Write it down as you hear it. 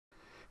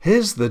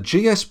Here's the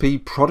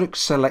GSP Product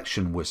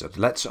Selection Wizard.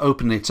 Let's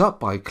open it up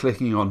by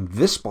clicking on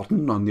this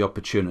button on the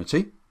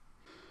opportunity.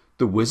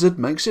 The wizard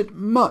makes it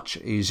much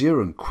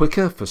easier and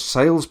quicker for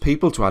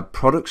salespeople to add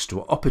products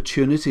to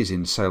opportunities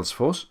in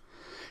Salesforce.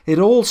 It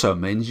also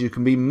means you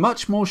can be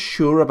much more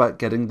sure about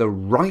getting the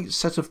right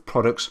set of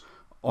products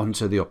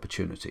onto the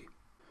opportunity.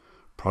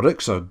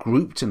 Products are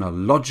grouped in a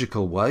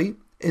logical way.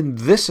 In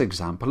this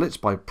example, it's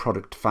by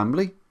product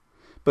family,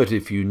 but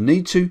if you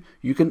need to,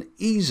 you can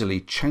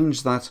easily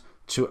change that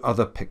to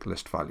other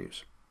picklist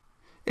values.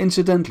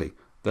 Incidentally,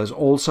 there's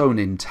also an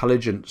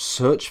intelligent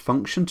search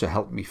function to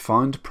help me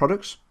find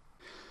products.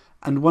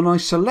 And when I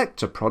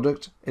select a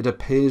product, it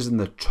appears in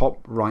the top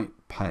right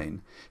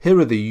pane. Here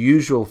are the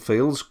usual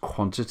fields,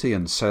 quantity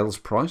and sales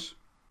price.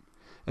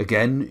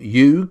 Again,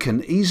 you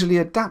can easily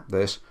adapt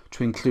this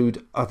to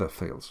include other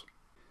fields.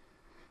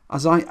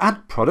 As I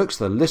add products,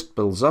 the list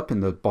builds up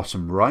in the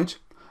bottom right,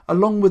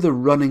 along with a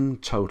running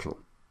total.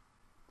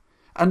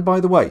 And by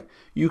the way,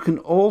 you can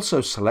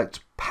also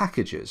select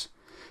packages.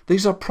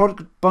 These are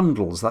product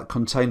bundles that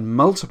contain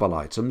multiple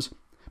items,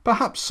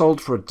 perhaps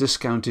sold for a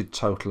discounted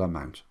total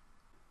amount.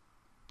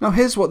 Now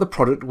here's what the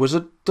product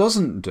wizard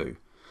doesn't do.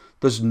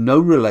 There's no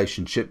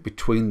relationship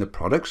between the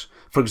products.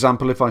 For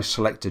example, if I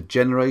select a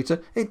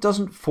generator, it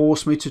doesn't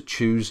force me to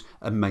choose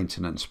a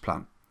maintenance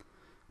plan.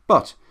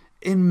 But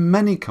in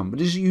many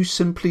companies, you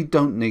simply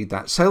don't need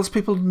that.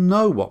 Salespeople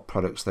know what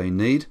products they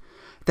need.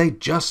 They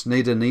just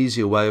need an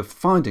easier way of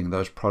finding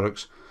those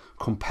products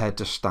compared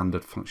to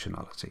standard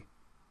functionality.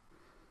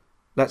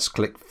 Let's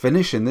click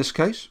Finish in this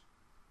case.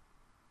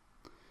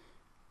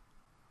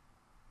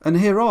 And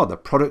here are the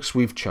products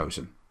we've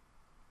chosen.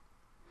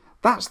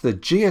 That's the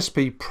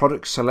GSP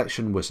Product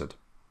Selection Wizard.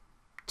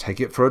 Take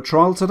it for a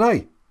trial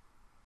today.